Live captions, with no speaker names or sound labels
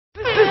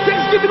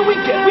Thanksgiving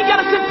weekend, we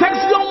gotta say thanks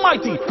to the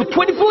Almighty for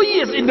 24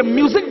 years in the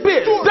music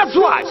biz. That's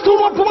right,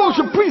 Stonewall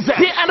Promotion presents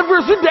their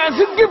anniversary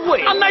dancing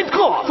giveaway. A night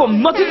call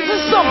from nothing to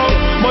something.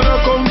 Man,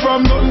 I come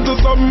from nothing to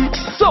something.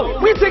 So,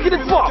 we're taking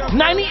it from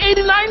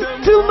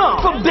 1989 till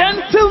now. From then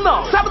till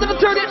now. Saturday the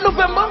 30th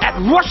November at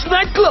Rush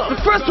Nightclub.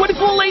 The first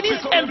 24 ladies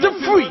enter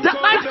free. That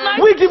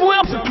night, we give away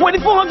up to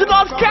 $2,400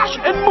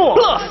 cash and more.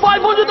 Plus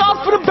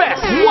 $500 for the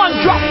best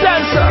one-drop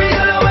dancer.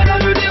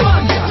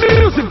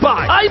 Music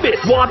by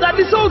Ibis, Water and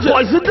the Soldier,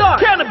 Poison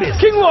Dark, Cannabis,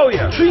 King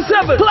Warrior,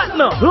 37,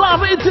 Platinum,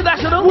 Lava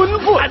International, Wooden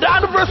Foot, and the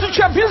Anniversary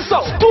Champion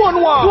Soul,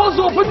 Stonewall. Doors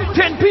open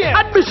 10 p.m.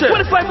 Admission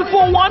 25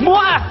 before 1,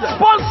 more after.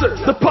 Sponsors: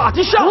 The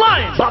Party Shop,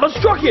 Lions, Baba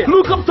Strucket,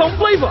 Look Up Town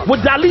Flavor,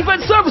 with that Leaf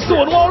and Service,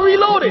 Stonewall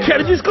Reloaded,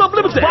 Kennedy's Club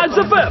Limited, Vibes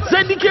FM,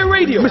 ZDK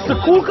Radio, Mr.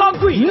 Cool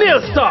Concrete,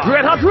 Nail Star,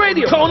 Red Hot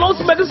Radio, Townhouse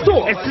Mega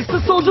Store, and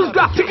Sister Soldiers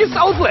Graphic Tickets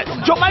Outlet,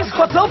 Jamaica's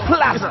Hotel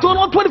Plaza.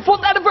 Stonewall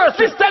 24th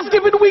anniversary this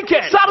Thanksgiving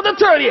weekend, Saturday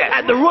 30th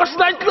at the Rush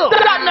Nightclub.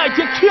 That night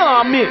you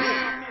can't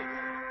miss.